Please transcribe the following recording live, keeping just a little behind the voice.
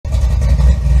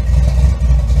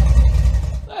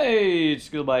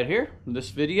Skill Byte here. In this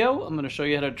video, I'm going to show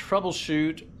you how to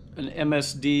troubleshoot an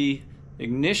MSD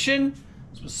Ignition.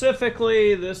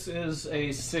 Specifically, this is a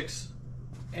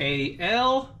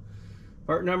 6AL,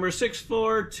 part number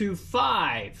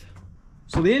 6425.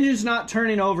 So the engine's not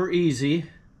turning over easy,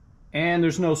 and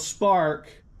there's no spark,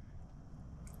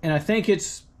 and I think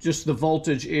it's just the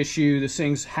voltage issue. These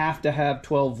things have to have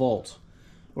 12 volts,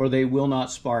 or they will not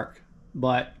spark.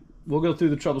 But we'll go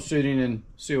through the troubleshooting and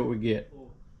see what we get.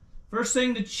 First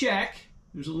thing to check,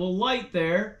 there's a little light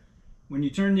there. When you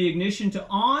turn the ignition to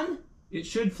on, it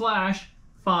should flash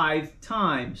 5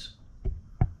 times.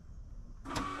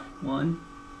 1,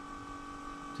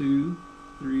 2,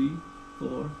 3,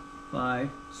 4, 5,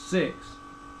 6.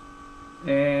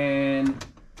 And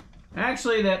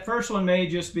actually that first one may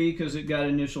just be because it got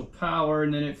initial power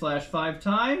and then it flashed 5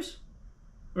 times.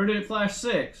 Or did it flash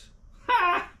 6?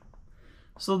 Ha!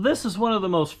 So this is one of the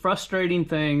most frustrating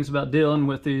things about dealing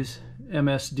with these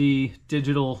MSD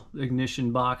digital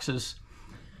ignition boxes.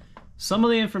 Some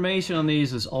of the information on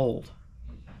these is old.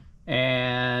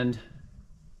 And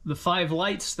the 5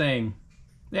 lights thing,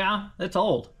 yeah, that's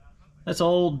old. That's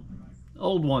old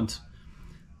ones.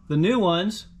 The new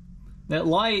ones, that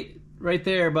light right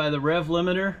there by the rev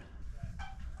limiter.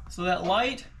 So that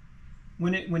light,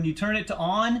 when you turn it to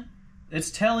on, it's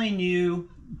telling you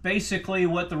basically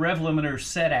what the rev limiter is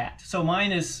set at. So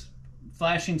mine is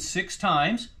flashing 6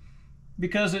 times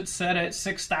because it's set at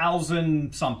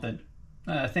 6,000 something.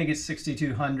 I think it's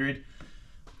 6,200.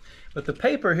 But the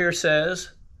paper here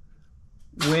says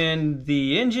when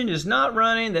the engine is not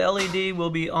running, the LED will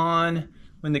be on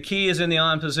when the key is in the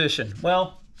on position.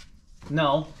 Well,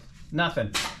 no,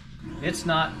 nothing. It's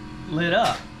not lit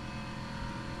up.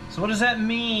 So what does that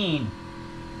mean?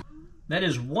 That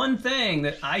is one thing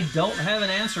that I don't have an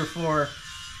answer for.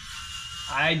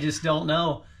 I just don't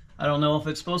know. I don't know if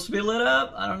it's supposed to be lit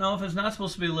up. I don't know if it's not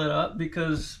supposed to be lit up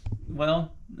because,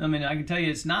 well, I mean, I can tell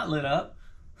you it's not lit up.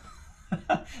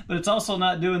 But it's also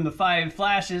not doing the 5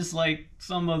 flashes like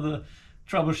some of the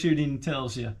troubleshooting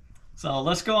tells you. So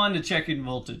let's go on to checking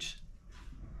voltage.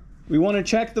 We want to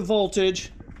check the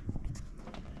voltage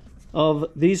of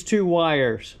these 2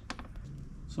 wires.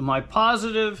 So my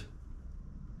positive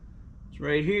is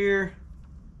right here,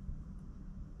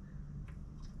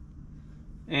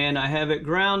 and I have it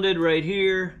grounded right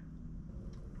here,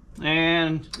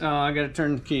 and I gotta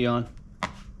turn the key on.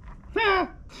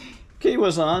 Key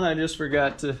was on, I just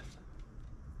forgot to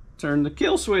turn the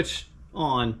kill switch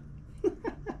on.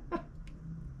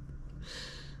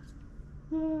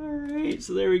 Alright,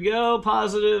 so there we go,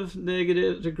 positive,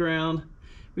 negative to ground.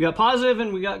 We got positive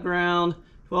and we got ground,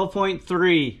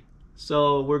 12.3,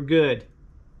 so we're good.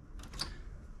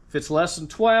 If it's less than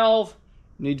 12,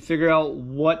 you need to figure out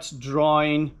what's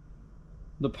drawing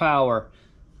the power.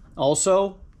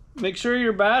 Also, make sure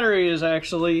your battery is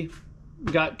actually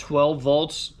got 12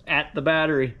 volts at the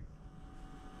battery.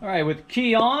 All right, with the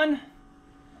key on,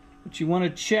 what you want to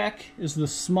check is the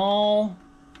small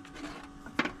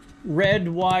red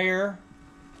wire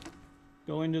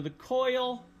going to the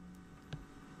coil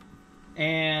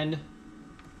and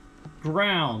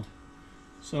ground.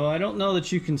 So I don't know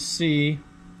that you can see,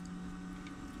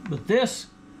 but this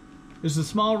is the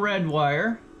small red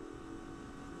wire.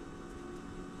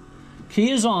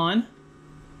 Key is on,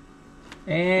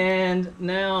 and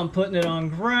now I'm putting it on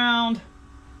ground.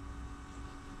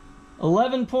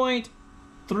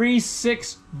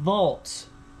 11.36 volts.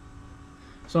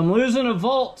 So I'm losing a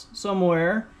volt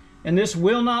somewhere, and this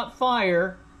will not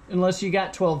fire unless you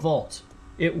got 12 volts.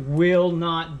 It will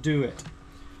not do it.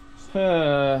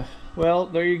 Well,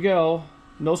 there you go.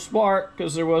 No spark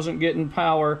because there wasn't getting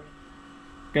power.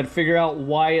 Got to figure out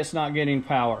why it's not getting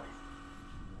power.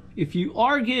 If you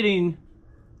are getting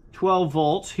 12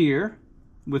 volts here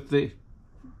with the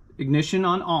ignition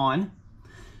on,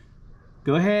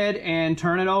 go ahead and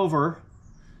turn it over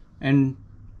and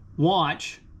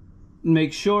watch.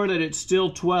 Make sure that it's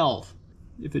still 12.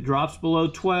 If it drops below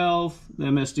 12, the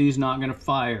MSD is not going to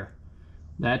fire.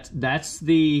 That's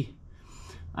the,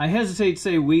 I hesitate to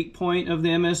say weak point of the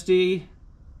MSD,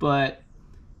 but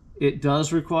it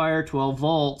does require 12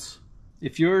 volts.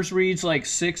 If yours reads like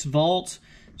 6 volts,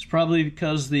 it's probably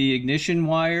because the ignition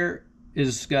wire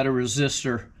is got a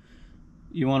resistor.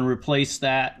 You want to replace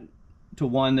that to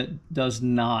one that does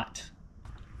not.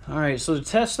 All right, so to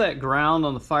test that ground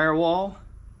on the firewall,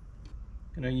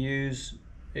 I'm going to use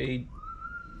a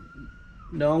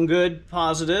known good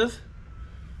positive.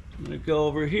 I'm going to go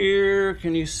over here.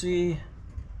 Can you see?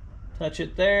 Touch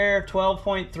it there.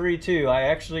 12.32. I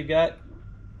actually got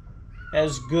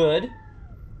as good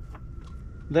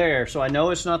there, so I know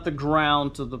it's not the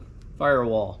ground to the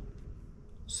firewall.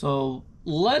 So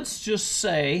let's just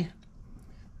say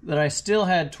that I still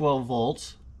had 12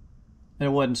 volts and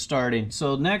it wasn't starting.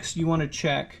 So next you want to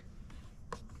check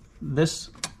these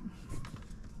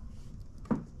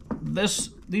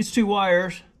two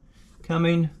wires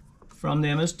coming from the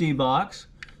MSD box.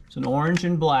 It's an orange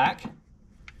and black.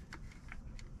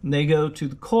 And they go to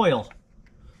the coil.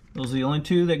 Those are the only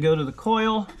two that go to the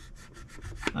coil.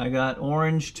 I got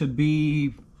orange to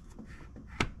B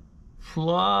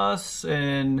plus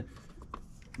and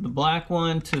the black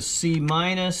one to C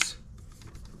minus.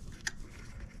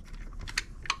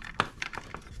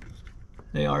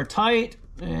 They are tight,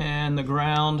 and the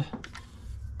ground,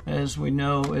 as we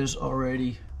know, is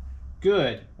already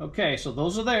good. Okay, so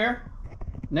those are there.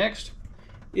 Next,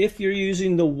 if you're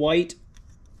using the white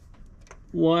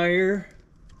wire,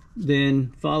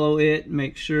 then follow it,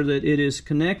 make sure that it is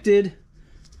connected.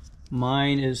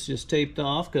 Mine is just taped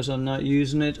off because I'm not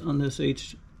using it on this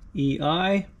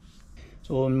HEI.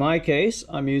 So in my case,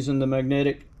 I'm using the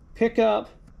magnetic pickup,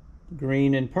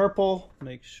 green and purple.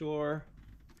 Make sure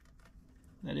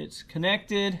that it's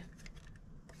connected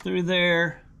through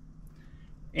there.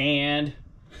 And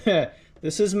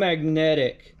this is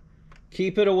magnetic.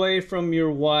 Keep it away from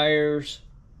your wires.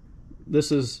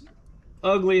 This is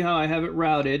ugly how I have it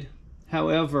routed.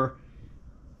 However,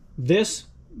 this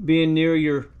being near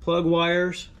your plug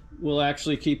wires will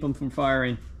actually keep them from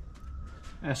firing.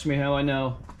 Ask me how I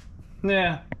know.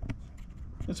 Yeah,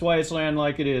 that's why it's laying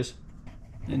like it is.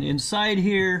 And inside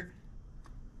here,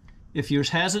 if yours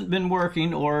hasn't been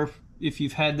working, or if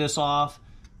you've had this off,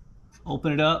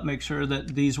 open it up, make sure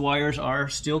that these wires are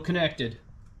still connected.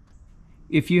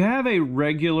 If you have a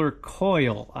regular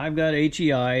coil, I've got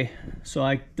HEI, so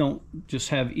I don't just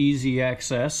have easy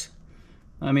access.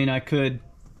 I mean, I could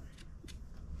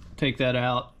take that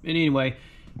out. But anyway,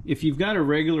 if you've got a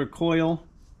regular coil,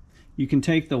 you can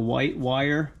take the white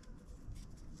wire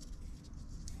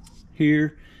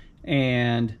here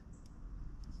and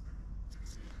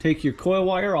take your coil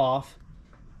wire off,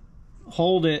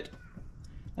 hold it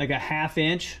like a 1/2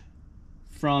 inch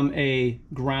from a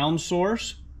ground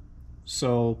source,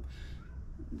 so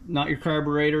not your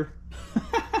carburetor.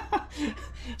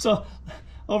 So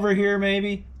over here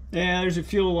maybe, yeah, there's a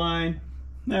fuel line.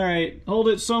 All right, hold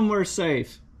it somewhere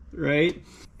safe, right?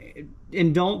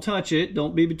 And don't touch it,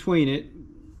 don't be between it.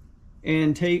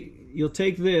 And you'll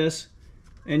take this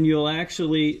and you'll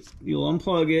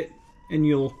unplug it and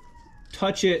you'll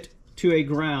touch it to a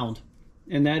ground,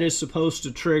 and that is supposed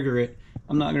to trigger it.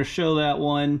 I'm not going to show that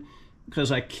one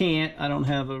because I can't. I don't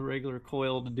have a regular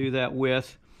coil to do that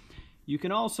with. You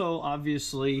can also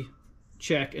obviously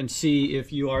check and see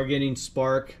if you are getting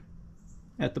spark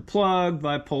at the plug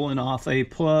by pulling off a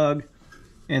plug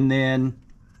and then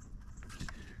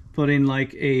putting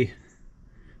like a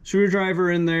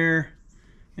screwdriver in there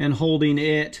and holding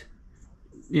it,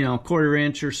 you know, 1/4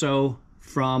 inch or so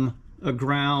from a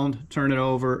ground, turn it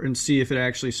over and see if it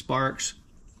actually sparks.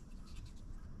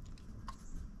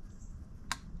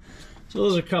 So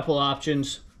those are a couple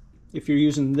options. If you're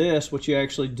using this, what you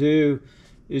actually do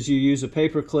is you use a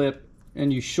paper clip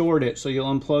and you short it. So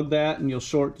you'll unplug that and you'll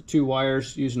short the two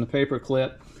wires using the paper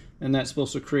clip, and that's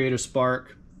supposed to create a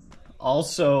spark.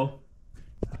 Also,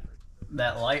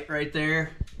 that light right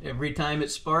there, every time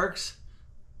it sparks,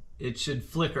 it should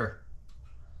flicker.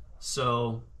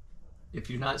 So if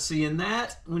you're not seeing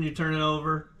that when you turn it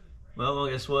over, well,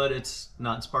 guess what? It's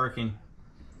not sparking.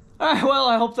 All right, well,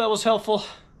 I hope that was helpful.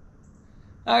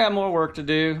 I got more work to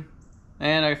do,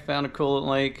 and I found a coolant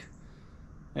leak,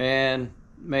 and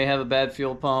may have a bad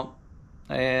fuel pump,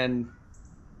 and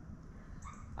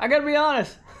I gotta be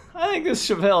honest, I think this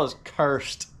Chevelle is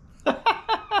cursed.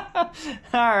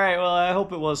 Alright, well, I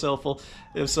hope it was helpful.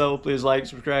 If so, please like,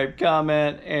 subscribe,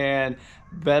 comment, and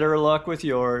better luck with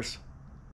yours.